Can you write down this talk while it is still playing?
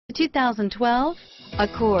2012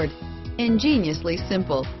 Accord. Ingeniously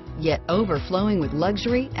simple, yet overflowing with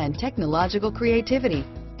luxury and technological creativity.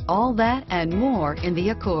 All that and more in the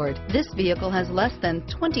Accord. This vehicle has less than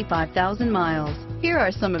 25,000 miles. Here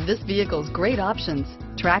are some of this vehicle's great options: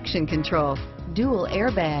 traction control, dual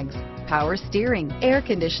airbags, power steering, air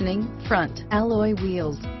conditioning, front alloy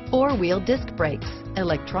wheels, four-wheel disc brakes,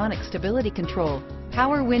 electronic stability control,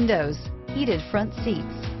 power windows, heated front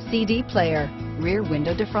seats, CD player, rear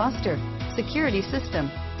window defroster, security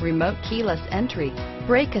system, remote keyless entry,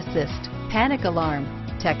 brake assist, panic alarm,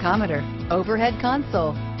 tachometer, overhead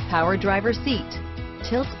console, power driver seat,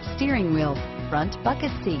 tilt steering wheel, front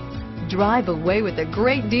bucket seats. Drive away with a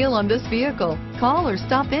great deal on this vehicle. Call or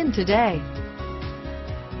stop in today.